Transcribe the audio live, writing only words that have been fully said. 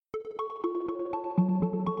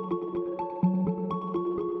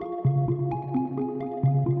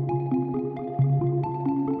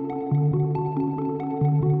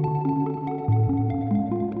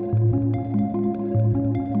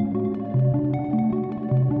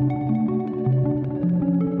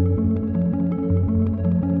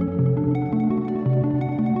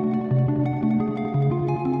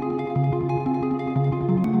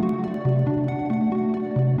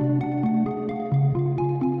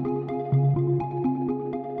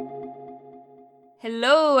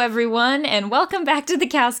Hello, everyone, and welcome back to the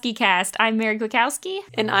Kowski Cast. I'm Mary Kwiatkowski.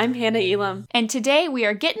 And I'm Hannah Elam. And today we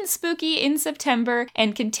are getting spooky in September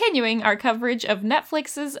and continuing our coverage of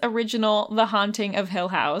Netflix's original The Haunting of Hill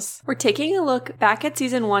House. We're taking a look back at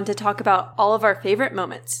season 1 to talk about all of our favorite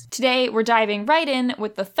moments. Today we're diving right in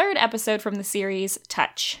with the third episode from the series,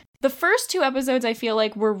 Touch. The first two episodes, I feel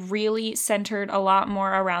like, were really centered a lot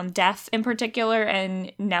more around death in particular,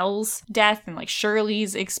 and Nell's death and, like,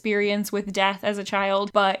 Shirley's experience with death as a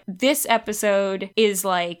child. But this episode is,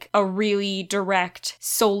 like, a really direct,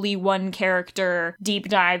 solely one character deep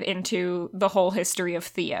dive into the whole history of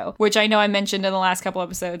Theo, which I know I mentioned in the last couple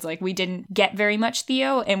episodes. Like, we didn't get very much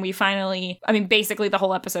Theo, and we finally, basically the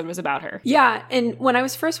whole episode was about her. Yeah, and when I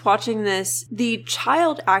was first watching this, the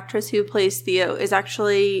child actress who plays Theo is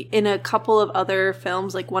actually in a couple of other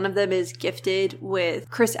films. Like, one of them is Gifted with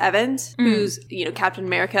Chris Evans, who's, Captain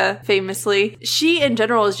America famously. She in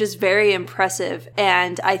general is just very impressive,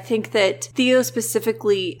 and I think that Theo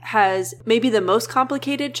specifically has maybe the most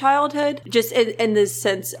complicated childhood, just in the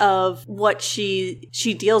sense of what she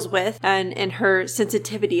deals with and her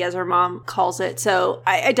sensitivity, as her mom calls it. So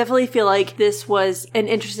I definitely feel like this was an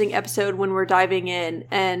interesting episode when we're diving in,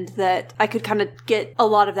 and that I could kind of get a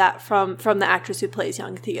lot of that from the actress who plays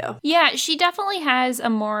young Theo. Yeah, she definitely has a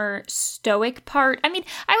more stoic part. I would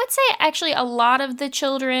say actually a lot of the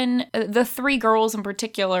children, the three girls in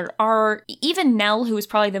particular, are, even Nell, who is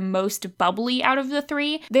probably the most bubbly out of the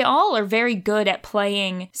three, they all are very good at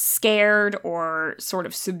playing scared or sort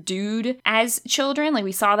of subdued as children. Like,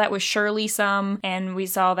 we saw that with Shirley some, and we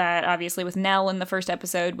saw that obviously with Nell in the first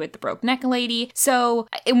episode with the broke neck lady. So,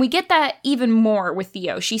 and we get that even more with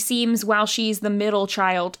Theo. She seems, while she's the middle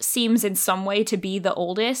child, seems in some way to be the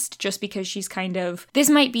oldest, just because she's kind of, this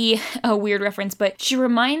might be a weird reference, but she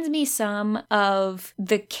reminds me some of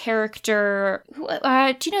the character,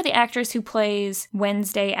 do you know the actress who plays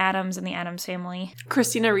Wednesday Addams in the Addams Family?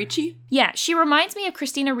 Christina Ricci? Yeah, she reminds me of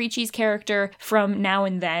Christina Ricci's character from Now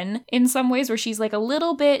and Then in some ways, where she's like a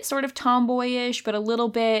little bit sort of tomboyish, but a little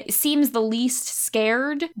bit, seems the least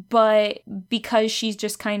scared, but because she's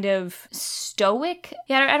just kind of stoic.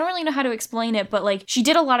 Yeah, I don't really know how to explain it, but like, she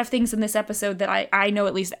did a lot of things in this episode that I know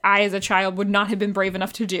at least I as a child would not have been brave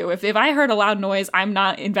enough to do. If I heard a loud noise, I'm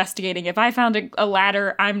not investigating. If I found a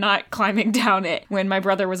ladder, I'm not climbing down it, when my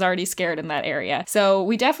brother was already scared in that area. So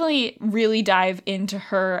we definitely really dive into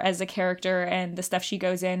her as a character and the stuff she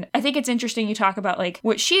goes in. I think it's interesting you talk about like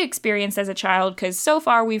what she experienced as a child, because so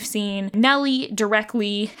far we've seen Nellie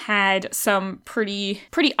directly had some pretty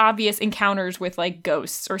obvious encounters with like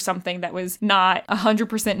ghosts or something that was not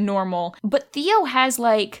 100% normal. But Theo has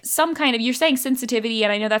like some kind of, you're saying sensitivity,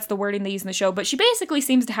 and I know that's the wording they use in the show, but she basically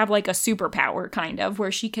seems to have like a superpower kind of,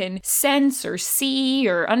 where she can sense or see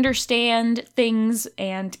or understand things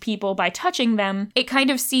and people by touching them. It kind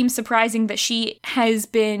of seems surprising that she has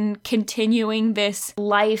been continuing this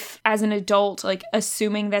life as an adult, like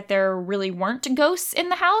assuming that there really weren't ghosts in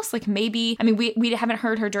the house. Like, maybe, we haven't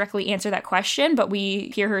heard her directly answer that question, but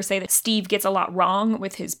we hear her say that Steve gets a lot wrong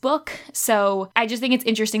with his book. So I just think it's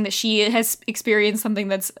interesting that she has experienced something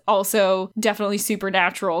that's also definitely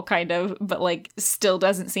supernatural kind of, but like still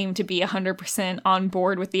doesn't seem to be 100% on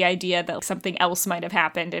board with the idea that something else might have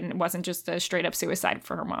happened and it wasn't just a straight up suicide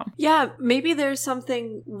for her mom. Yeah, maybe there's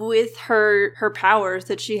something with her powers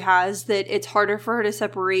that she has that it's harder for her to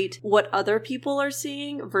separate what other people are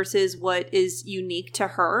seeing versus what is unique to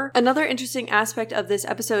her. Another interesting aspect of this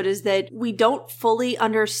episode is that we don't fully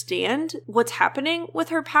understand what's happening with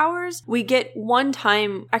her powers. We get one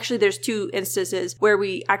time, actually there's two instances where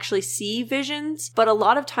we actually see visions, but a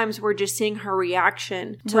lot of times we're just seeing her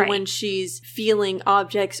reaction to when she's feeling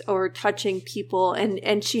objects or touching people,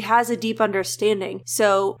 and she has a deep understanding.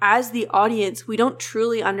 So as the audience, we don't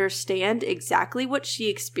truly understand exactly what she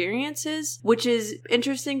experiences, which is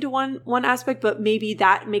interesting to one aspect, but maybe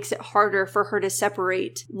that makes it harder for her to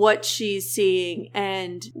separate what she's seeing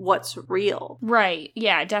and what's real. Right.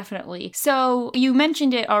 Yeah, definitely. So you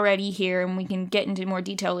mentioned it already here, and we can get into more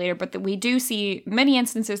detail later, but that we do see many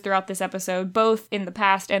instances throughout this episode, both in the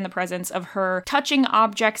past and the presence, of her touching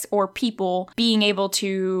objects or people, being able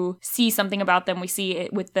to see something about them. We see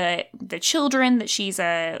it with the children, that she's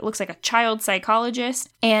looks like a child psychologist,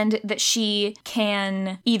 and that she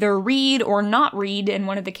can either read or not read in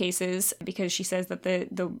one of the cases, because she says that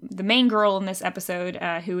the main girl in this episode,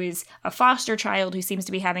 who is a foster child who seems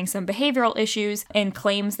to be having some behavioral issues, and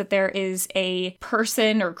claims that there is a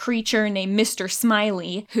person or creature named Mr.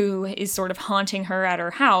 Smiley who is sort of haunting her at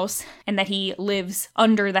her house, and that he lives lives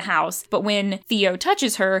under the house, but when Theo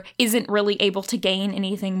touches her, isn't really able to gain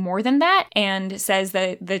anything more than that, and says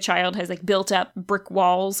that the child has like built up brick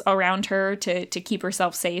walls around her to keep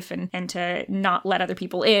herself safe and to not let other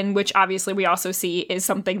people in, which obviously we also see is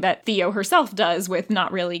something that Theo herself does with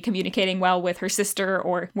not really communicating well with her sister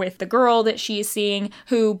or with the girl that she is seeing,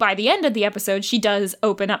 who by the end of the episode, she does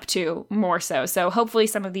open up to more so. So hopefully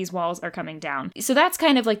some of these walls are coming down. So that's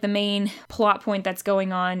kind of like the main plot point that's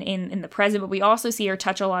going on in the present, but we also see her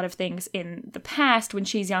touch a lot of things in the past when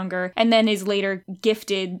she's younger, and then is later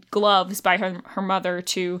gifted gloves by her mother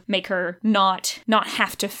to make her not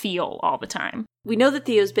have to feel all the time. We know that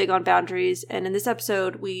Theo's big on boundaries, and in this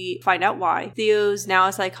episode, we find out why. Theo's now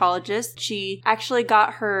a psychologist. She actually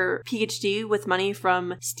got her PhD with money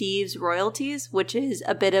from Steve's royalties, which is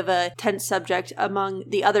a bit of a tense subject among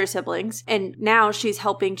the other siblings. And now she's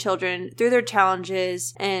helping children through their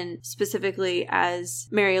challenges, and specifically, as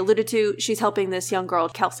Mary alluded to, she's helping this young girl,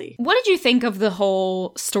 Kelsey. What did you think of the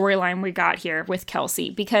whole storyline we got here with Kelsey?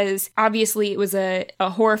 Because obviously it was a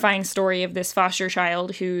horrifying story of this foster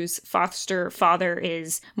child whose foster father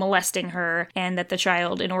is molesting her, and that the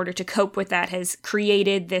child, in order to cope with that, has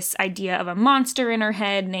created this idea of a monster in her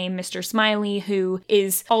head named Mr. Smiley, who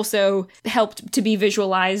is also helped to be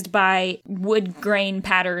visualized by wood grain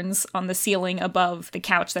patterns on the ceiling above the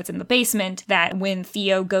couch that's in the basement, that when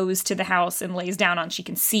Theo goes to the house and lays down on, she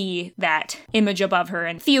can see that image above her.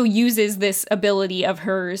 And Theo uses this ability of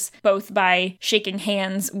hers both by shaking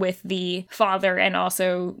hands with the father and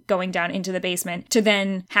also going down into the basement to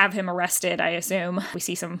then have him arrested, I assume. We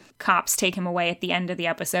see some cops take him away at the end of the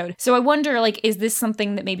episode. So I wonder, like, is this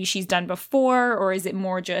something that maybe she's done before, or is it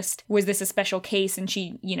more just, was this a special case and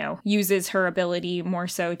she, uses her ability more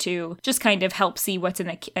so to just kind of help see what's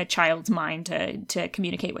in a child's mind to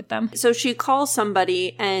communicate with them? So she calls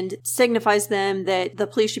somebody and signifies them that the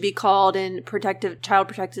police should be called and child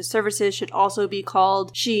protective services should also be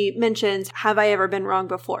called. She mentions, have I ever been wrong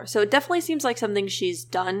before? So it definitely seems like something she's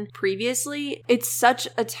done previously. It's such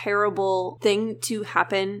a terrible thing to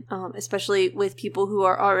happen, especially with people who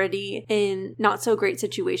are already in not so great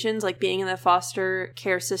situations, like being in the foster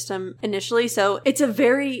care system initially. So it's a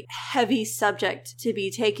very heavy subject to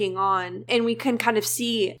be taking on, and we can kind of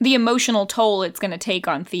see the emotional toll it's going to take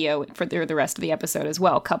on Theo for the rest of the episode as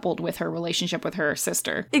well, coupled with her relationship with her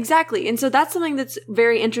sister. Exactly. And so that's something that's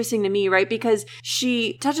very interesting to me, right? Because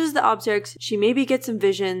she touches the objects, she maybe gets some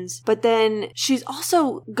visions, but then she's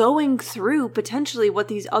also going through potentially what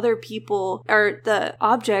these other people or the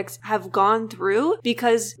objects have gone through,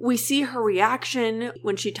 because we see her reaction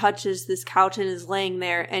when she touches this couch and is laying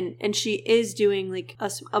there, and she is doing like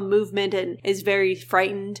a movement and is very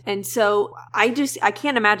frightened. And so I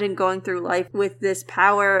can't imagine going through life with this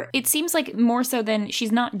power. It seems like more so than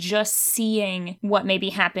she's not just seeing what maybe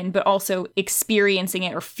happened, but also experiencing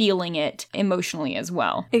it or feeling it emotionally as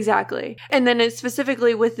well. Exactly. And then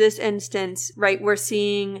specifically with this instance, right,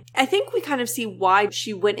 I think we kind of see why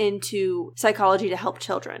she went into psychology to help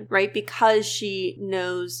children, right? Because she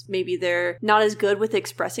knows maybe they're not as good with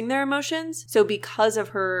expressing their emotions. So because of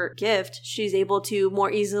her gift, she's able to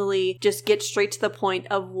more easily just get straight to the point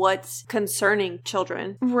of what's concerning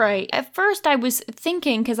children. Right. At first I was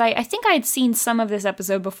thinking, because I think I had seen some of this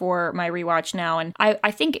episode before my rewatch now, and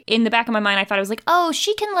I think in the back of my mind I thought it was like, oh,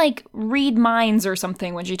 she can like read minds or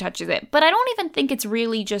something when she touches it. But I don't even think it's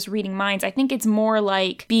really just reading minds. I think it's more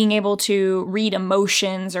like being able to read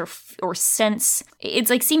emotions or sense. It's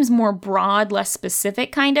like seems more broad, less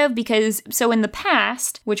specific kind of, because so in the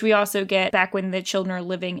past, which we also get back when the children are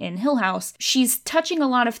living in Hill House, she's touching a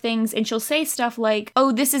lot of things and she'll say stuff like,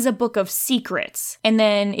 oh, this is a book of secrets. And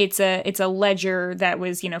then it's a ledger that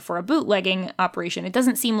was, for a bootlegging operation. It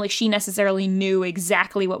doesn't seem like she necessarily knew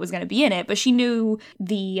exactly what was going to be in it, but she knew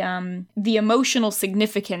the emotional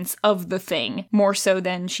significance of the thing more so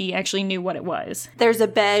than she actually knew what it was. There's a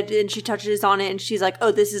bed and she touches on it and she's like,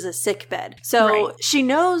 oh, this is a sick bed. So right. She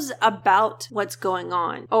knows about what's going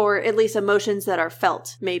on, or at least emotions that are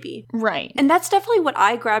felt, maybe. Right. And that's definitely what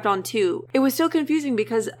I grabbed on too. It was so confusing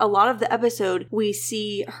because a lot of the episode, we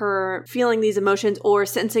see her feeling these emotions or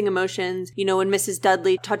sensing emotions. When Mrs.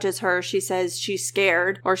 Dudley touches her, she says she's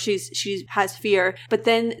scared or she has fear. But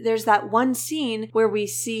then there's that one scene where we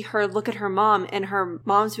see her look at her mom and her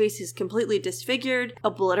mom's face is completely disfigured,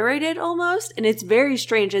 obliterated almost. And it's very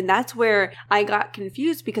strange. And that's where I got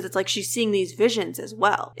confused, because it's like she she's seeing these visions as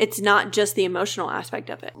well. It's not just the emotional aspect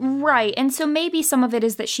of it. Right. And so maybe some of it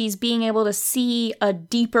is that she's being able to see a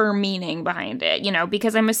deeper meaning behind it,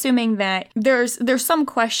 because I'm assuming that there's some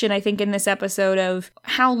question, I think, in this episode of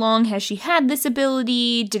how long has she had this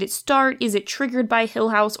ability? Did it start? Is it triggered by Hill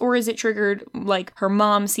House? Or is it triggered, like, her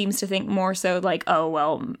mom seems to think more so like, oh,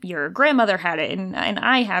 well, your grandmother had it and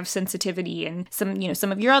I have sensitivity and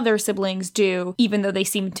some of your other siblings do, even though they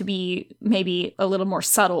seem to be maybe a little more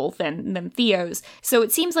subtle than Theo's. So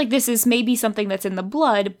it seems like this is maybe something that's in the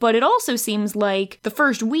blood, but it also seems like the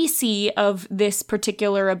first we see of this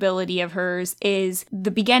particular ability of hers is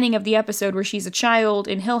the beginning of the episode where she's a child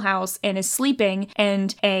in Hill House and is sleeping,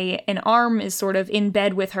 and an arm is sort of in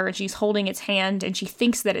bed with her and she's holding its hand and she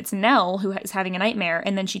thinks that it's Nell who is having a nightmare,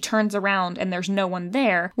 and then she turns around and there's no one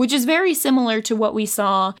there, which is very similar to what we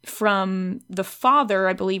saw from the father,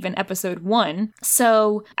 I believe, in episode 1.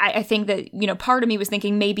 So I think that, part of me was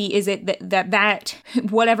thinking maybe is it that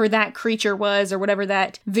whatever that creature was or whatever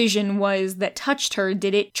that vision was that touched her,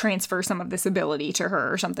 did it transfer some of this ability to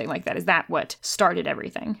her or something like that? Is that what started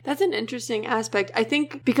everything? That's an interesting aspect. I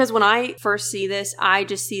think because when I first see this, I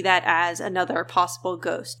just see that as another possible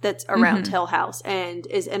ghost that's around Hill House and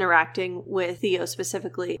is interacting with Theo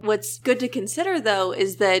specifically. What's good to consider, though,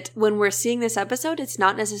 is that when we're seeing this episode, it's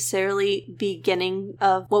not necessarily beginning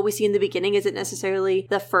of what we see in the beginning isn't necessarily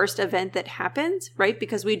the first event that happens, right?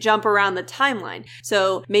 Because we jump around the timeline.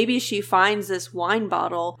 So maybe she finds this wine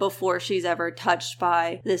bottle before she's ever touched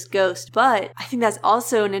by this ghost. But I think that's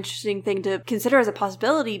also an interesting thing to consider as a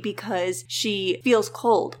possibility because she feels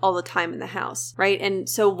cold all the time in the house, right? And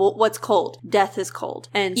so what's cold? Death is cold.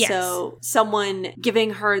 And so someone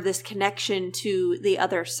giving her this connection to the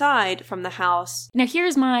other side from the house. Now,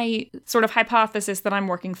 here's my sort of hypothesis that I'm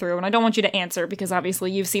working through, and I don't want you to answer because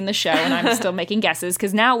obviously you've seen the show and I'm still making guesses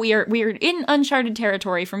because now we are in uncharted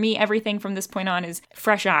territory. For me, everything from this point on is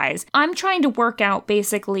fresh eyes. I'm trying to work out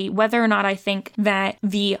basically whether or not I think that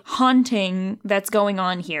the haunting that's going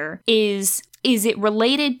on here is it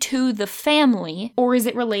related to the family, or is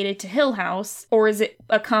it related to Hill House, or is it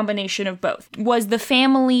a combination of both? Was the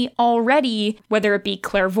family already, whether it be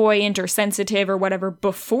clairvoyant or sensitive or whatever,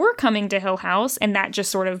 before coming to Hill House, and that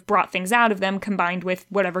just sort of brought things out of them combined with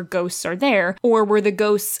whatever ghosts are there? Or were the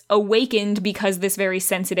ghosts awakened because this very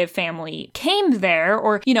sensitive family came there?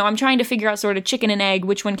 Or, I'm trying to figure out sort of chicken and egg,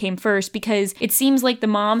 which one came first, because it seems like the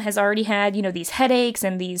mom has already had, these headaches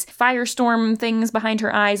and these firestorm things behind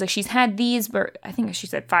her eyes. Like she's had these, or I think she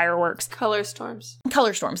said fireworks. Color storms,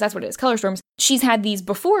 that's what it is. Color storms. She's had these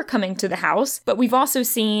before coming to the house, but we've also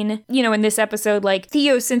seen, in this episode, like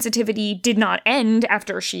Theo's sensitivity did not end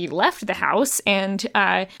after she left the house. And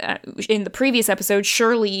in the previous episode,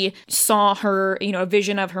 Shirley saw her, a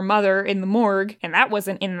vision of her mother in the morgue, and that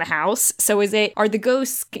wasn't in the house. So are the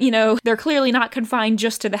ghosts, they're clearly not confined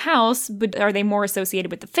just to the house, but are they more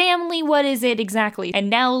associated with the family? What is it exactly? And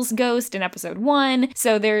Nell's ghost in episode 1.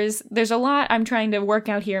 So there's a lot I'm trying to work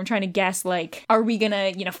out here. I'm trying to guess, like, are we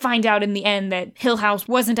gonna, find out in the end that Hill House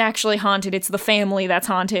wasn't actually haunted, it's the family that's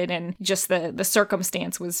haunted, and just the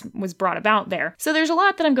circumstance was brought about there. So there's a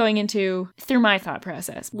lot that I'm going into through my thought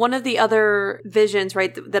process. One of the other visions,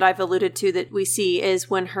 right, that I've alluded to that we see is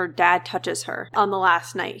when her dad touches her on the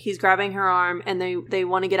last night. He's grabbing her arm and they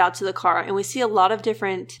want to get out to the car, and we see a lot of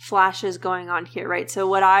different flashes going on here, right? So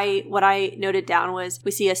what I noted down was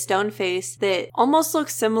we see a stone face that almost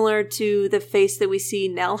looks similar to the face that we see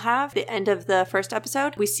Nell have at the end of the first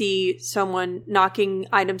episode. We see someone knocking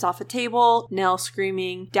items off a table, Nell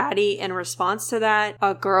screaming "Daddy" in response to that,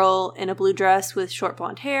 a girl in a blue dress with short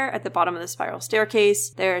blonde hair at the bottom of the spiral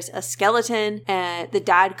staircase. There's a skeleton, and the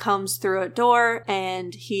dad comes through a door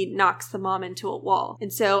and he knocks the mom into a wall.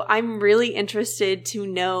 And so I'm really interested to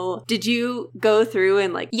know, did you go through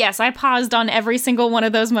and Yes, I paused on every single one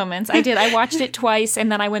of those moments. I did. I watched it twice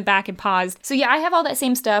and then I went back and paused. So yeah, I have all that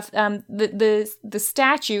same stuff. The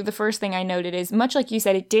statue, the first thing I noted is, much like you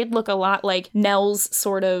said, it did look a lot like Nell's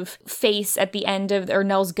sort of face at the end of, or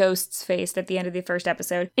Nell's ghost's face at the end of the first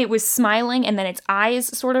episode. It was smiling and then its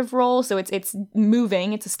eyes sort of roll, so it's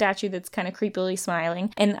moving. It's a statue that's kind of creepily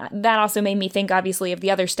smiling. And that also made me think, obviously, of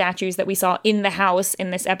the other statues that we saw in the house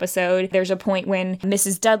in this episode. There's a point when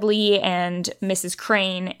Mrs. Dudley and Mrs.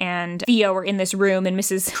 Crane and Theo are in this room, and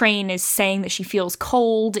Mrs. Crane is saying that she feels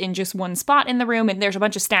cold in just one spot in the room, and there's a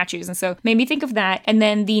bunch of statues, and so made me think of that. And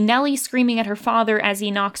then the Nellie screaming at her father as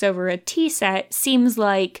he knocks over a tea set seems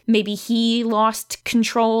like maybe he lost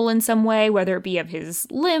control in some way, whether it be of his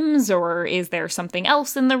limbs or is there something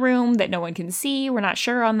else in the room that no one can see? We're not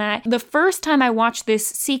sure on that. The first time I watched this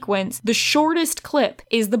sequence, the shortest clip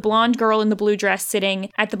is the blonde girl in the blue dress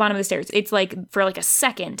sitting at the bottom of the stairs. It's like for like a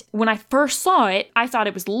second. When I first saw it, I thought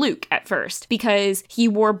it was Luke at first because he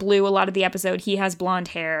wore blue a lot of the episode. He has blonde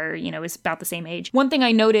hair, is about the same age. One thing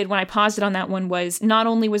I noted when I paused it on that one was not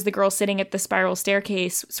only was the girl sitting at the spiral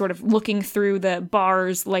staircase sort of looking through the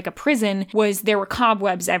bars like a prison, was there were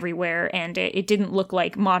cobwebs everywhere and it didn't look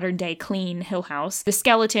like modern day clean Hill House. The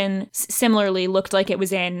skeleton similarly looked like it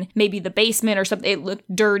was in maybe the basement or something. It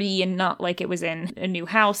looked dirty and not like it was in a new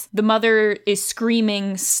house. The mother is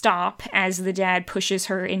screaming stop as the dad pushes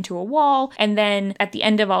her into a wall. And then at the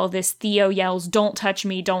end of all of this, Theo yells, don't touch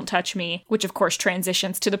me, which of course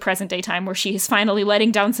transitions to the present day time where she is finally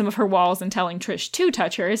letting down some of her walls and telling Trish to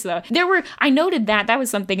touch her. So I noted that was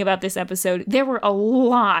something about this episode. There were a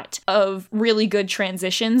lot of really good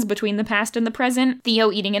transitions between the past and the present.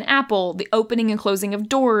 Theo eating an apple, the opening and closing of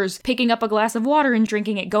doors, picking up a glass of water and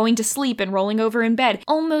drinking it, going to sleep and rolling over in bed.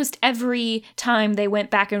 Almost every time they went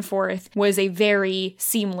back and forth was a very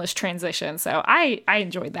seamless transition. So I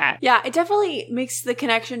enjoyed that. Yeah, it definitely makes the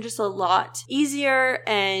connection just a lot easier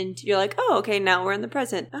and you're like, oh, okay, now we're in the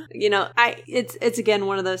present. It's again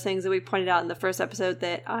one of those things that we pointed out in the first episode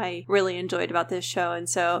that I really enjoyed about this show. And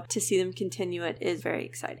so to see them continue it is very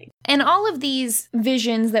exciting. And all of these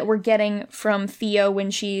visions that we're getting from Theo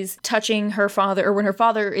when she's touching her father or when her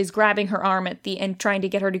father is grabbing her arm and trying to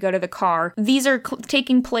get her to go to the car, these are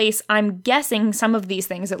taking place, I'm guessing some of these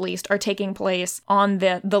things at least are taking place on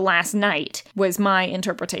the last night was my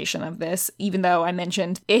interpretation of this, even though I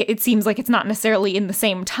mentioned it seems like it's not necessarily in the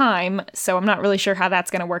same time, so I'm not really sure how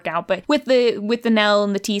that's going to work out. But with the Nell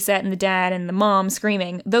and the tea set and the dad and the mom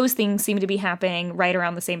screaming, those things seem to be happening right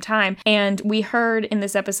around the same time. And we heard in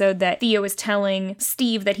this episode that Theo is telling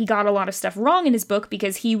Steve that he got a lot of stuff wrong in his book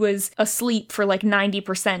because he was asleep for like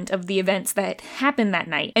 90% of the events that happened that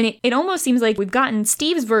night. And it almost seems like we've gotten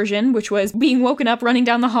Steve's version, which was being woken up, running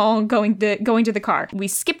down the hall, and going to the car. We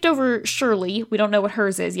skipped over Shirley. We don't know what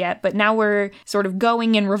hers is yet, but now we're sort of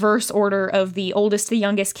going in reverse order of the oldest to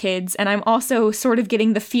youngest kids. And I'm also sort of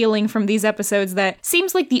getting the feeling from these episodes that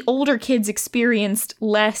seems like the older kids experienced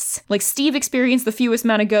less. Like Steve experienced the fewest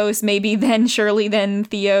amount of ghosts, maybe, then Shirley, then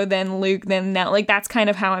Theo, then Luke, then Nell. Like that's kind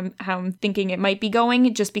of how I'm thinking it might be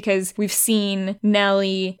going, just because we've seen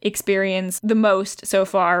Nellie experience the most so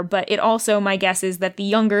far. But it also, my guess is that the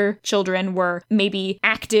younger children were maybe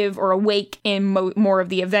active or awake in more of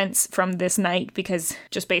the events from this night, because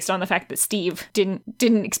just based on the fact that Steve didn't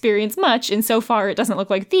experience much, and so far it doesn't look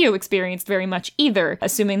like Theo experienced very much either,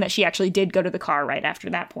 assuming that she actually did go to the car right after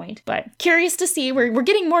that point. But curious to see. We're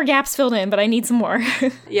getting more gaps filled in, but I need some more.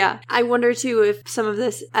 Yeah. I wonder too if some of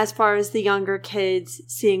this, as far as the younger kids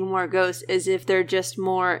seeing more ghosts, is if they're just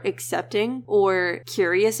more accepting or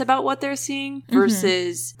curious about what they're seeing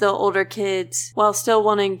versus the older kids, while still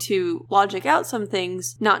wanting to logic out some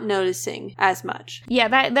things, not noticing as much. Yeah,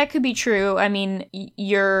 that could be true. I mean,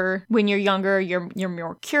 when you're younger, you're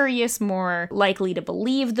more curious, more likely to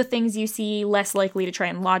believe the things you see, less likely to try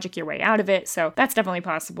and logic your way out of it. So that's definitely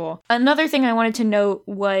possible. Another thing I wanted to note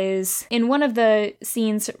was in one of the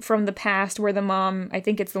scenes from the past where the mom, I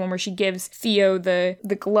think it's the one where she gives Theo the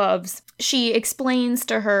gloves, she explains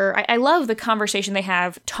to her, I love the conversation they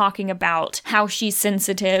have talking about how she's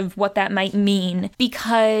sensitive, what that might mean,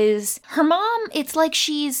 because her mom, it's like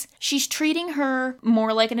she's treating her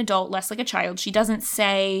more like an adult, less like a child. She doesn't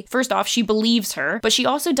say, first off, she believes her, but she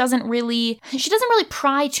also doesn't really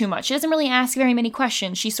pry too much. She doesn't really ask very many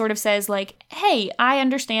questions. She sort of says like, hey, I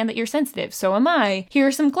understand that you're sensitive. So am I. Here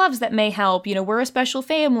are some gloves that may help. We're a special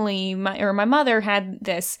family. My mother had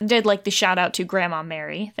this. Did like the shout out to Grandma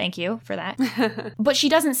Mary. Thank you for that. But she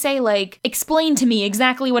doesn't say like, explain to me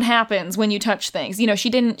exactly what happens when you touch things. She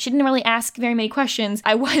didn't really ask very many questions.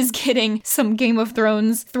 I was getting some Game of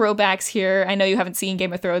Thrones throwbacks here. I know you haven't seen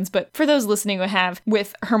Game of Thrones, but for those listening who have,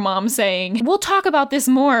 with her mom saying, we'll talk about this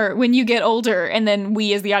more when you get older. And then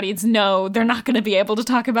we as the audience know they're not going to be able to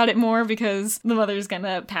talk about it more because the mother's going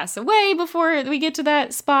to pass away before we get to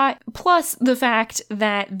that spot. Plus the fact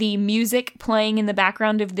that the music playing in the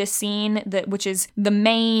background of this scene, which is the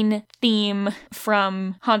main theme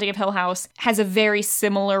from Haunting of Hill House, has a very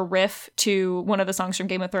similar riff to one of the songs from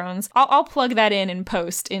Game of Thrones. I'll plug that in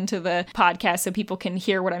post into the podcast so people can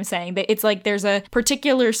hear what I'm saying. It's like there's a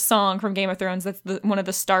particular song from Game of Thrones that's one of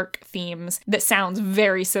the Stark themes that sounds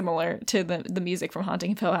very similar to the music from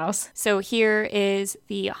Haunting of Hill House. So here is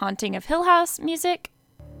the Haunting of Hill House music.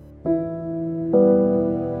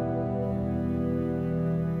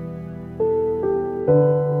 And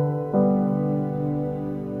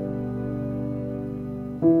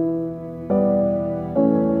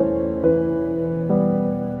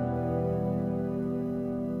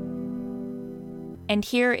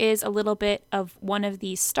here is a little bit of one of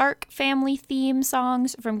the Stark family theme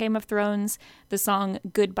songs from Game of Thrones, the song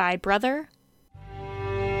Goodbye Brother.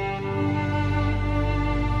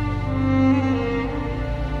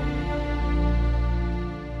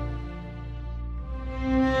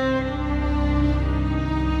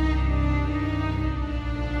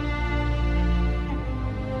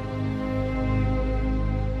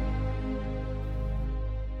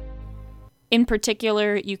 In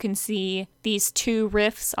particular, you can see these two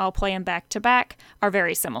riffs, I'll play them back to back, are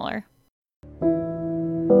very similar.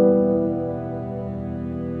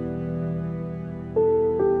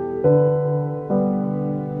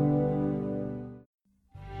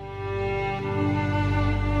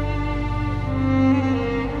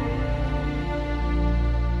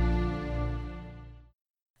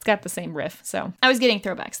 It's got the same riff, so I was getting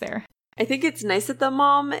throwbacks there. I think it's nice that the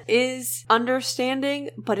mom is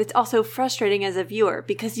understanding, but it's also frustrating as a viewer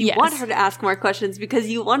because you want her to ask more questions because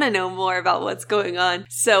you want to know more about what's going on.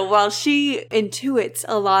 So while she intuits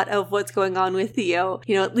a lot of what's going on with Theo,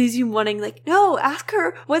 you know, it leaves you wanting like, no, ask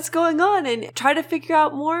her what's going on and try to figure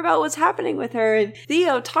out more about what's happening with her. And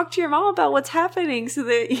Theo, talk to your mom about what's happening so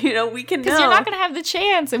that, you know, we can know. Because you're not going to have the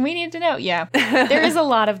chance and we need to know. Yeah, there is a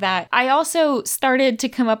lot of that. I also started to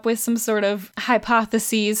come up with some sort of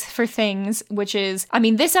hypotheses for things, which is, I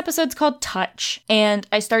mean, this episode's called Touch, and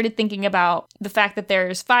I started thinking about the fact that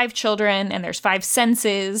there's 5 children and there's 5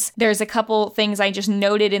 senses. There's a couple things I just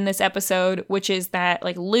noted in this episode, which is that,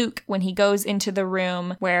 like, Luke, when he goes into the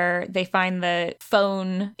room where they find the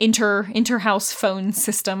phone, inter-house phone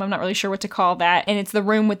system, I'm not really sure what to call that, and it's the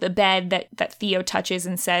room with the bed that Theo touches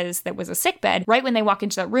and says that was a sick bed. Right when they walk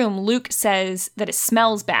into that room, Luke says that it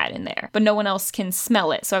smells bad in there, but no one else can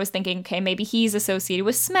smell it. So I was thinking, okay, maybe he's associated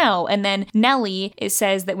with smell. And then Nellie, it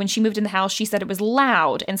says that when she moved in the house, she said it was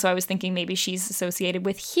loud. And so I was thinking maybe she's associated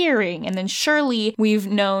with hearing. And then Shirley, we've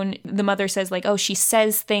known, the mother says like, oh, she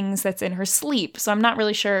says things that's in her sleep. So I'm not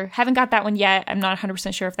really sure. Haven't got that one yet. I'm not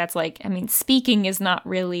 100% sure if that's like, I mean, speaking is not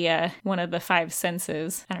really one of the 5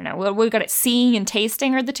 senses. I don't know. We've got it. Seeing and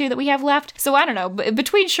tasting are the 2 that we have left. So I don't know.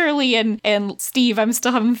 Between Shirley and Steve, I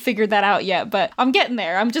still haven't figured that out yet, but I'm getting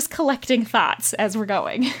there. I'm just collecting thoughts as we're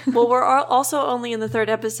going. Well, we're also only in the 3rd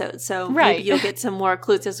episode, so maybe you'll get some more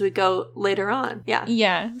clues as we go later on. Yeah.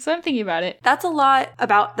 Yeah. So I'm thinking about it. That's a lot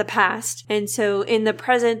about the past. And so in the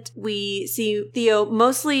present, we see Theo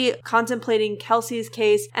mostly contemplating Kelsey's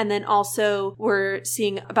case, and then also we're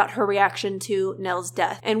seeing about her reaction to Nell's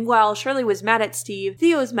death. And while Shirley was mad at Steve,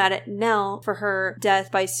 Theo is mad at Nell for her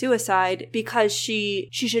death by suicide because she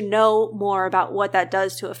should know more about what that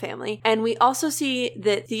does to a family. And we also see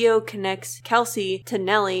that Theo connects Kelsey to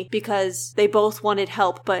Nellie because they both wanted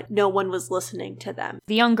help, but no one was listening to them.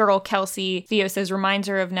 The young girl, Kelsey, Theo says, reminds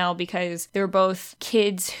her of Nell because they're both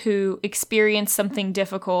kids who experienced something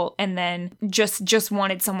difficult and then just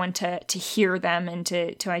wanted someone to hear them and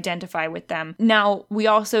to identify with them. Now, we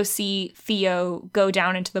also see Theo go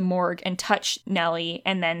down into the morgue and touch Nellie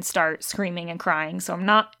and then start screaming and crying. So I'm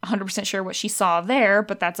not 100% sure what she saw there,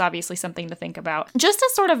 but that's obviously something to think about. Just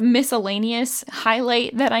a sort of miscellaneous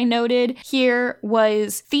highlight that I noted here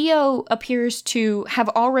was Theo appears to have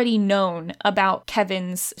already known about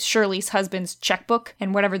Kevin's, Shirley's husband's checkbook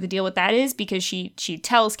and whatever the deal with that is, because she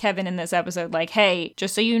tells Kevin in this episode, like, hey,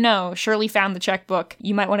 just so you know, Shirley found the checkbook.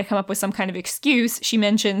 You might want to come up with some kind of excuse. She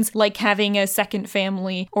mentions like having a second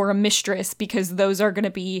family or a mistress because those are going to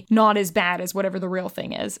be not as bad as whatever the real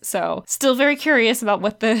thing is. So still very curious about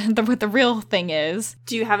what the real thing is.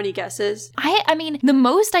 Do you have any guesses? I mean, the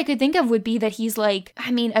most I could think of would be that he's like,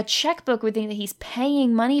 I mean, a checkbook would think that he's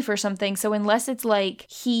paying money for something. So unless it's like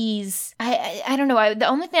he's, I don't know. The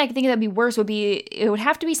only thing I could think of that'd be worse would be, it would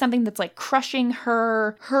have to be something that's like crushing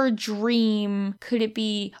her dream. Could it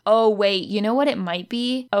be, oh wait, you know what it might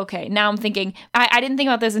be? Okay, now I'm thinking, I didn't think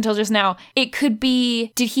about this until just now. It could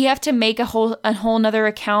be, did he have to make a whole nother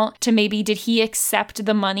account to maybe, did he accept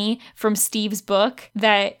the money from Steve's book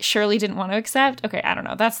that Shirley didn't want to accept? Okay, I don't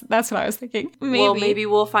know. That's what I was thinking. Maybe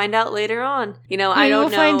we'll find out later on. You know, I don't know.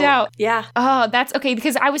 We'll find out. Yeah. Oh, that's okay,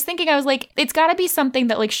 because I was like, it's got to be something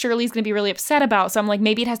that like Shirley's gonna be really upset about. So I'm like,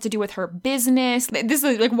 maybe it has to do with her business. This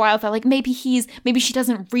is like wild thought. Like maybe she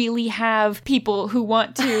doesn't really have people who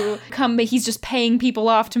want to come, but he's just paying people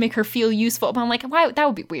off to make her feel useful. But I'm like, why? That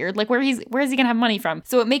would be weird. Like where is he gonna have money from?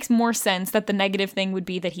 So it makes more sense that the negative thing would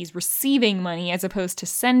be that he's receiving money as opposed to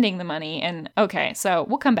sending the money. And okay, so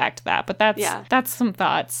we'll come back to that. But that's some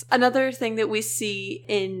thoughts. Another thing that we see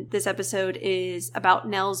in this episode is about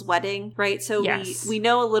Nell's wedding, right? So yes. we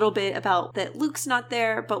know a little bit about that Luke's not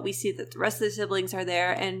there, but we see that the rest of the siblings are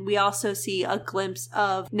there, and we also see a glimpse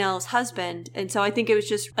of Nell's husband. And so I think it was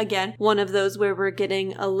just, again, one of those where we're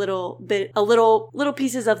getting a little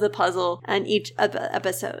pieces of the puzzle in each of the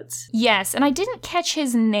episodes. Yes, and I didn't catch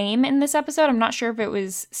his name in this episode. I'm not sure if it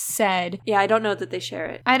was said. Yeah, I don't know that they share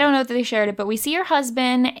it. I don't know that they shared it, but we see her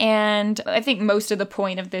husband, and I think most of the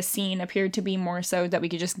point of this scene appeared to be more so that we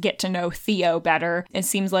could just get to know Theo better. It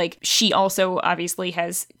seems like she also obviously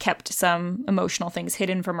has kept some emotional things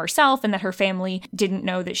hidden from herself, and that her family didn't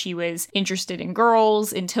know that she was interested in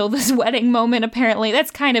girls until this wedding moment, apparently.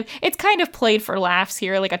 It's kind of played for laughs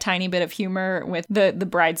here, like a tiny bit of humor with the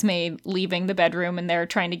bridesmaid leaving the bedroom and they're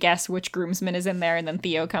trying to guess which groomsman is in there, and then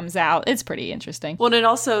Theo comes out. It's pretty interesting. Well, and it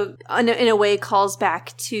also, in a way, calls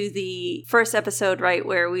back to the first episode, right,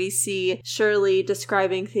 where we see Shirley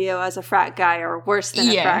describing Theo as a frat guy or worse than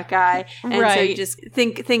a frat guy. And so you just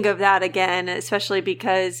think of that again, especially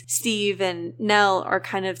because Steve and Nell are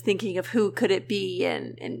kind of thinking of who could it be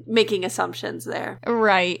and making assumptions there.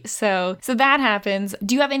 Right. So that happens.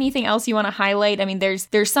 Do you have anything else you want to highlight? I mean,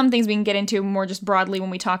 there's some things we can get into more just broadly when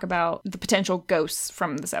we talk about the potential ghosts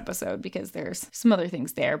from this episode, because there's some other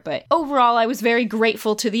things there. But overall, I was very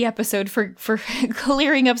grateful to the episode for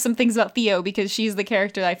clearing up some things about Theo, because she's the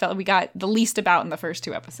character I felt we got the least about in the first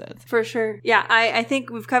two episodes. For sure. Yeah, I think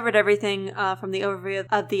we've covered everything from the overview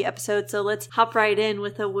of the episode, so let's hop right in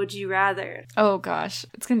with a Would You Rather. Oh gosh,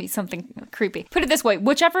 it's gonna be something creepy. Put it this way,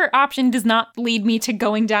 whichever option does not lead me to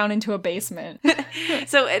going down into a basement.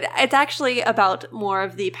 So it's actually about more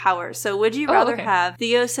of the power. So would you rather have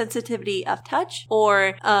Theo's sensitivity of touch,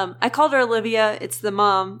 or I called her Olivia, it's the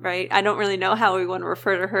mom, right? I don't really know how we want to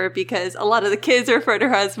refer to her because a lot of the kids refer to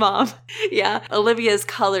her as mom. Yeah, Olivia's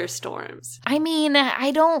color storms. I mean,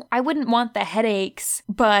 I wouldn't want the headaches,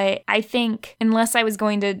 but I think unless I was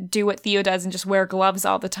going to do what Theo does and just wear gloves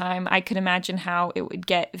all the time, I could imagine how it would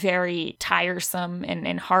get very tiresome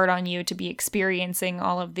and hard on you to be experiencing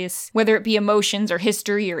all of this, whether it be emotions or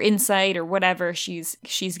history or insight or whatever she's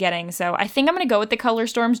getting. So I think I'm going to go with the color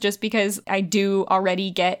storms just because I do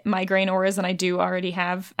already get migraine auras and I do already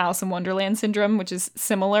have Alice in Wonderland syndrome, which is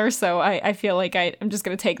similar. So I feel like I'm just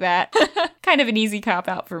going to take that. Kind of an easy cop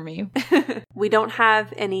out for me. We don't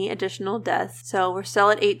have any additional deaths, so we're still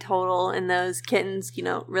at 8 total, and those kittens,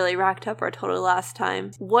 really racked up our total last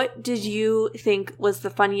time. What did you think was the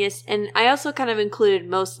funniest? And I also kind of included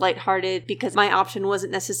most lighthearted because my option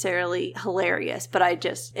wasn't necessarily hilarious, but I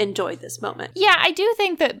just enjoyed this moment. Yeah, I do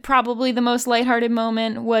think that probably the most lighthearted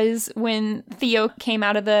moment was when Theo came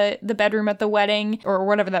out of the bedroom at the wedding, or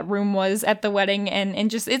whatever that room was at the wedding,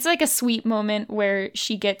 and just, it's like a sweet moment where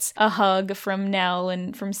she gets a hug from Nell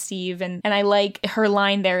and from Steve, and I like her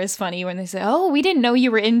line there is funny when they say, "Oh, we didn't know you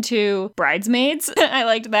were into bridesmaids." I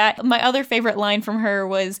liked that. My other favorite line from her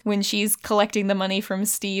was when she's collecting the money from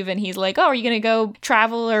Steve and he's like, "Oh, are you gonna go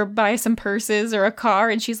travel or buy some purses or a car?"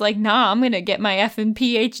 And she's like, "Nah, I'm gonna get my effing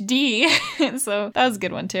PhD." And so that was a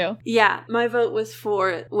good one too. Yeah, my vote was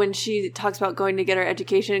for when she talks about going to get her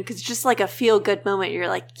education, because it's just like a feel-good moment. You're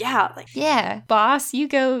like, yeah, boss, you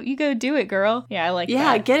go do it, girl. Yeah, I like that.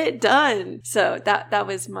 Yeah, get it done. So that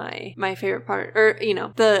was my favorite part, or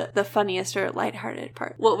the funniest or lighthearted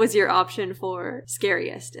part. What was your option for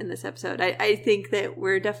scariest in this episode? I think that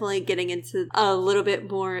we're definitely getting into a little bit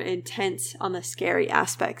more intense on the scary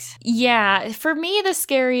aspects. Yeah, for me the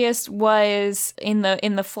scariest was in the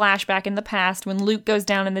flashback in the past when Luke goes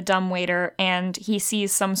down in the dumbwaiter and he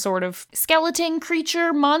sees some sort of skeleton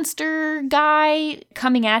creature monster guy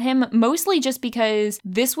coming at him, mostly just because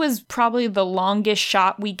this was probably the longest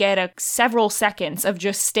shot we get of several seconds of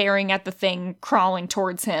just staring at the thing crawling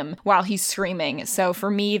towards him while he's screaming. So for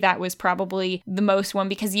me, that was probably the most one,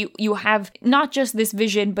 because you have not just this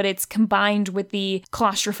vision, but it's combined with the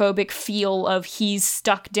claustrophobic feel of he's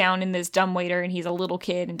stuck down in this dumbwaiter and he's a little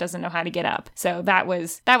kid and doesn't know how to get up. So that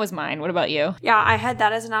was mine. What about you? Yeah, I had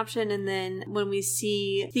that as an option. And then when we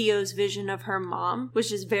see Theo's vision of her mom,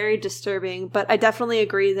 which is very disturbing, but I definitely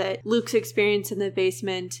agree that Luke's experience in the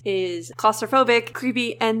basement is claustrophobic,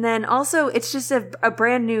 creepy, and then also it's just a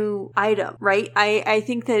brand new item, right? I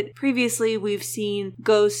think that previously we've seen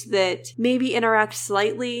ghosts that maybe interact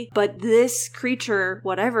slightly, but this creature,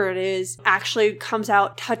 whatever it is, actually comes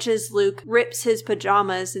out, touches Luke, rips his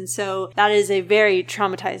pajamas, and so that is a very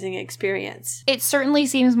traumatizing experience. It certainly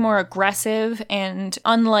seems more aggressive, and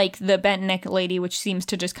unlike the bent neck lady, which seems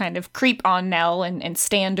to just kind of creep on Nell and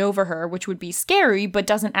stand over her, which would be scary, but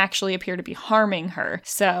doesn't actually appear to be harming her.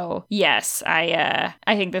 So yes, I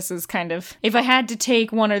think this is kind of, if I had to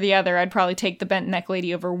take one or the other, I'd probably take the bent neck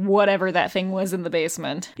lady over whatever that thing was in the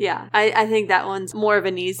basement. Yeah, I think that one's more of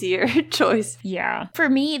an easier choice. Yeah. For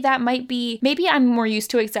me, that might be, maybe I'm more used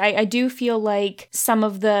to it, because I do feel like some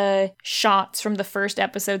of the shots from the first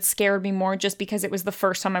episode scared me more just because it was the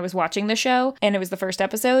first time I was watching the show, and it was the first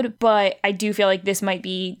episode, but I do feel like this might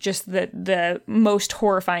be just the most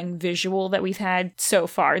horrifying visual that we've had so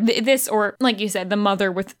far. This, or like you said, the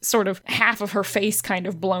mother with sort of half of her face kind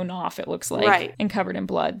of blown off, it looks like, right, and covered in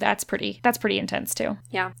blood. That's pretty intense too.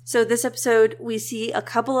 Yeah. So this episode, we see a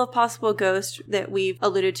couple of possible ghosts that we've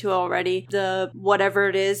alluded to already. The whatever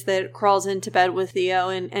it is that crawls into bed with Theo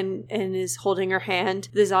and is holding her hand,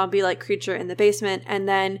 the zombie-like creature in the basement. And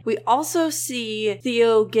then we also see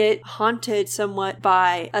Theo get haunted somewhat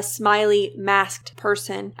by a smiley masked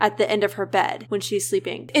person at the end of her bed when she's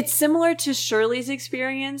sleeping. It's similar to Shirley's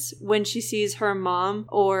experience when she sees her mom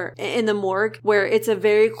or in the morgue, where it's a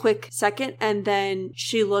very quick second and then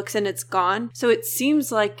she looks and it's gone. So it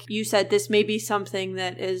seems like you said this may be something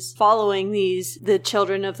that is following the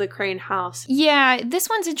children of the Crane house. Yeah, this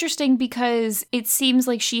one's interesting because it seems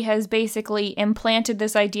like she has basically implanted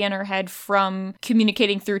this idea in her head from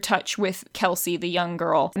communicating through touch with Kelsey, the young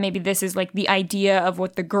girl. Maybe this is like the idea of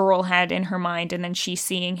what the girl had in her mind, and then she's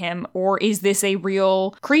seeing him. Or is this a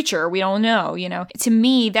real creature? We don't know, you know. To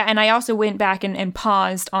me, that, and I also went back and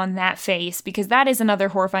paused on that face, because that is another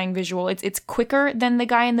horrifying visual. It's quicker than the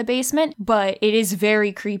guy in the basement, but it is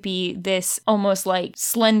very creepy. This almost like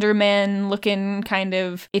Slender Man looking kind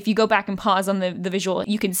of, if you go back and pause on the visual,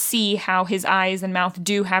 you can see how his eyes and mouth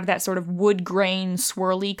do have that sort of wood grain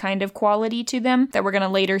swirly kind of quality to them that we're going to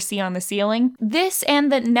later see on the ceiling. This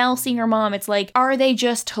and the Nell seeing her mom, it's like, are they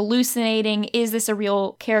just hallucinating? Is this a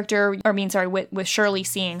real character? With Shirley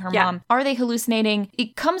seeing her mom. Are they hallucinating?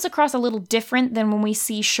 It comes across a little different than when we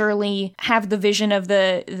see Shirley have the vision of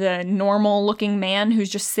the normal looking man who's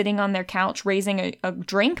just sitting on their couch raising a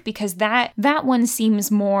drink, because that one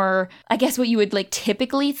seems more, I guess, what you would like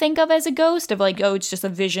typically think of as a ghost, of like, oh, it's just a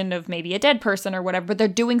vision of maybe a dead person or whatever, but they're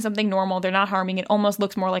doing something normal, they're not harming. It almost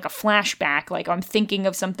looks more like a flashback, like I'm thinking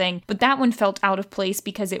of something, but that one felt out of place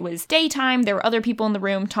because it was daytime, there were other people in the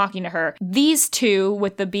room talking to her. These two,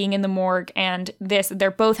 with the being in the morgue and this,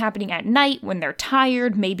 they're both happening at night when they're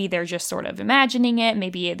tired. Maybe they're just sort of imagining it,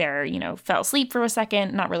 maybe they're, fell asleep for a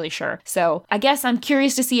second, not really sure. So I guess I'm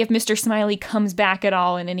curious to see if Mr. Smiley comes back at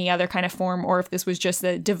all in any other kind of form, or if this was just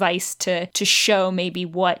a device to show maybe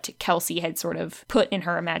what Kelsey had sort of put in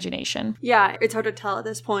her imagination. Yeah, it's hard to tell at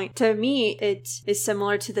this point. To me, it is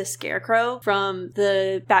similar to the Scarecrow from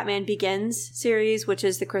the Batman Begins series, which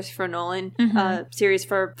is the Christopher Nolan series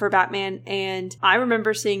for Batman. And I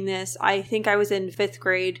remember seeing this, I think I was in 5th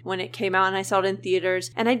grade when it came out, and I saw it in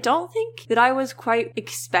theaters. And I don't think that I was quite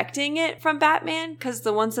expecting it from Batman, because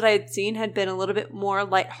the ones that I had seen had been a little bit more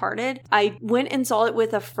lighthearted. I went and saw it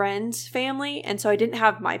with a friend's family, and so I didn't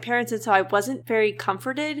have my parents, and so I wasn't very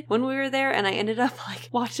comforted when we were there, and I ended up like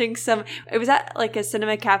watching it was at like a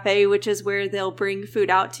cinema cafe, which is where they'll bring food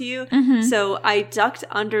out to you. So I ducked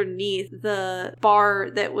underneath the bar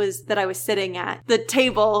that I was sitting at, the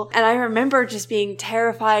table, and I remember just being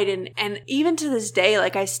terrified, and even to this day,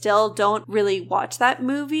 like I still don't really watch that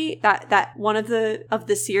movie, that one of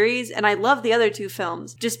the series, and I love the other two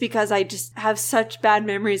films just because I just have such bad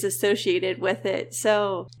memories associated with it.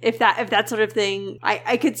 So if that sort of thing,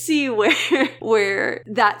 I could see where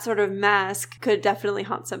that sort of mask could definitely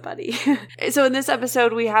haunt somebody. So in this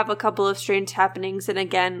episode, we have a couple of strange happenings, and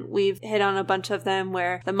again, we've hit on a bunch of them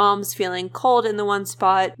where the mom's feeling cold in the one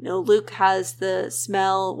spot. Luke has the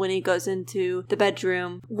smell when he goes into the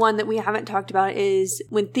bedroom. One that we haven't talked about is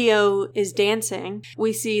when Theo is dancing,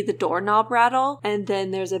 we see the doorknob rattle, and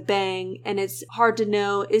then there's a bang, and it's hard to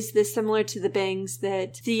know, is this similar to the bangs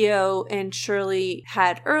that Theo and Shirley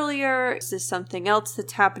had earlier? Is this something else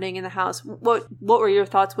that's happening in the house? What were your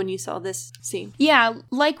thoughts when you saw this scene? Yeah,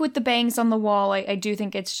 like with the bangs on the wall, I do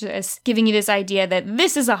think it's just giving you this idea that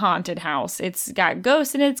this is a haunted house. It's got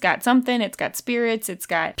ghosts in it, it's got something, it's got spirits, it's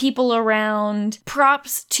got people around.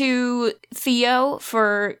 Props to Theo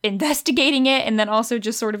for investigating it, and then also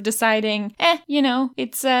just sort of deciding,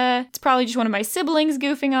 it's probably just one of my siblings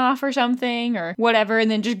goofing off or something, or whatever, and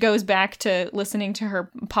then just goes back to listening to her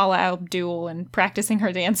Paula Abdul and practicing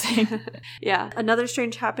her dancing. Yeah. Another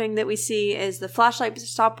strange happening that we see is the flashlight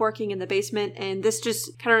stopped working in the basement, and this just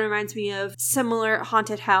just kind of reminds me of similar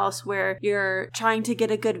haunted house where you're trying to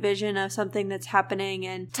get a good vision of something that's happening.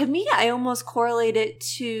 And to me, I almost correlate it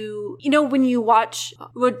to, when you watch,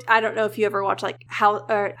 I don't know if you ever watch like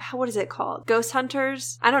what is it called? Ghost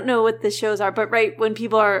Hunters? I don't know what the shows are, but right when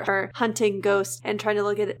people are hunting ghosts and trying to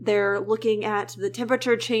look at it, they're looking at the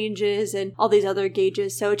temperature changes and all these other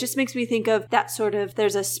gauges. So it just makes me think of that sort of,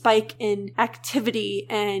 there's a spike in activity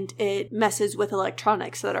and it messes with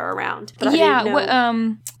electronics that are around. But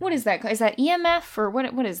what is that? Is that EMF or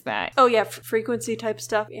what is that? Oh yeah, frequency type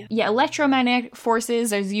stuff. Yeah, electromagnetic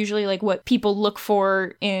forces is usually like what people look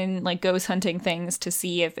for in like ghost hunting things to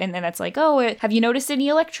see if, and then that's like, have you noticed any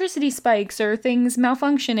electricity spikes or things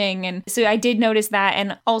malfunctioning? And so I did notice that.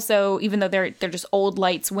 And also, even though they're just old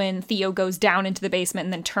lights, when Theo goes down into the basement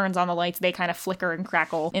and then turns on the lights, they kind of flicker and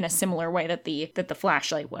crackle in a similar way that the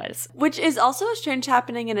flashlight was. Which is also a strange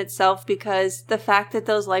happening in itself, because the fact that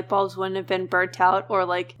those light bulbs wouldn't have been burnt out or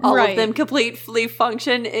like all of them completely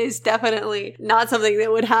function is definitely not something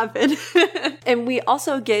that would happen. And we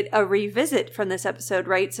also get a revisit from this episode,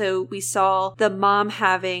 right? So we saw the mom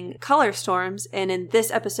having color storms, and in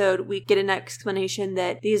this episode we get an explanation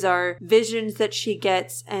that these are visions that she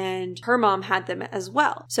gets and her mom had them as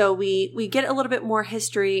well. So we get a little bit more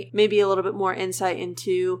history, maybe a little bit more insight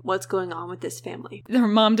into what's going on with this family. Her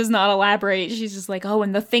mom does not elaborate. She's just like,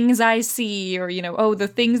 and the things I see, or the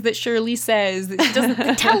things that Shirley says. It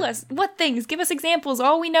doesn't tell us what things. Give us examples.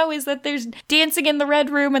 All we know is that there's dancing in the red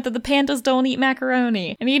room and that the pandas don't eat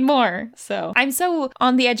macaroni. I need more. So I'm so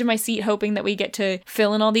on the edge of my seat hoping that we get to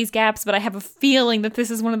fill in all these gaps, but I have a feeling that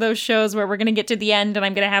this is one of those shows where we're going to get to the end and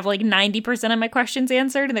I'm going to have like 90% of my questions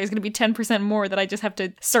answered, and there's going to be 10% more that I just have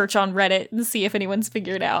to search on Reddit and see if anyone's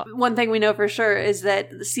figured out. One thing we know for sure is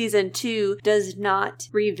that season 2 does not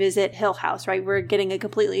revisit Hill House, right? We're getting a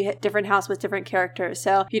completely different house with different characters.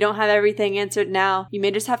 So if you don't have everything answered now, you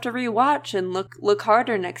may just have to rewatch and look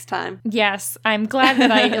harder next time. Yes, I'm glad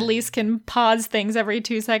that I at least can pause things every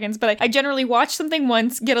 2 seconds, but I generally watch something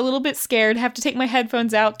once, get a little bit scared, have to take my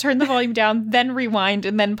headphones out, turn the volume down, then rewind,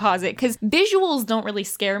 and then pause it. Because visuals don't really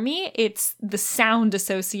scare me. It's the sound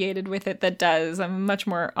associated with it that does. I'm a much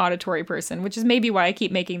more auditory person, which is maybe why I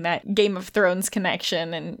keep making that Game of Thrones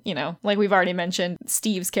connection. And, like we've already mentioned,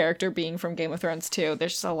 Steve's character being from Game of Thrones too.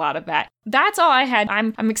 There's just a lot of that. That's all I had.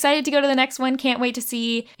 I'm excited to go to the next one. Can't wait to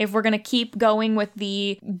see if we're going to keep going with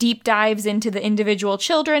the deep dives into the individual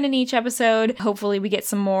children in each episode. Hopefully we get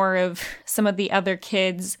some more of some of the other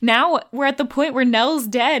kids. Now we're at the point where Nell's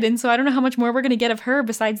dead, and so I don't know how much more we're going to get of her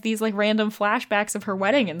besides these like random flashbacks of her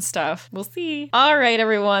wedding and stuff. We'll see. All right,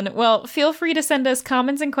 everyone. Well, feel free to send us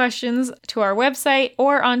comments and questions to our website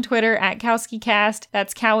or on Twitter at KowskiCast.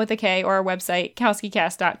 That's Cow with a K, or our website,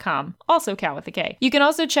 KowskiCast.com. Also Cow with a K. You can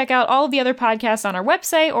also check out all of the other podcasts on our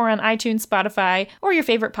website or on iTunes, Spotify, or your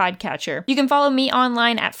favorite podcatcher. You can follow me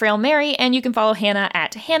online at Frail Mary, and you can follow Hannah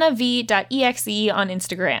at hannahv.exe on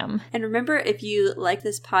Instagram. And remember, if you like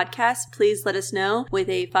this podcast, please let us know with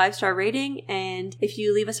a 5-star rating, and if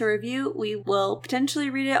you leave us a review, we will potentially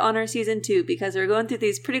read it on our season 2, because we're going through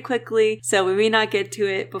these pretty quickly, so we may not get to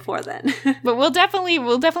it before then. But we'll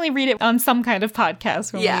definitely read it on some kind of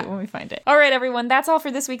podcast when we find it. All right, everyone, that's all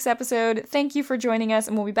for this week's episode. Thank you for joining us,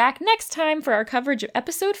 and we'll be back next time for our coverage of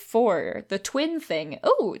episode 4, the twin thing.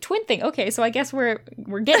 Oh, twin thing. Okay, so I guess we're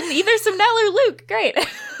getting either some Nell or Luke. Great.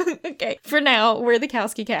 Okay, for now, we're the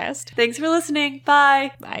Kowski Cast. Thanks for listening.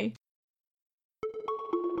 Bye. Bye.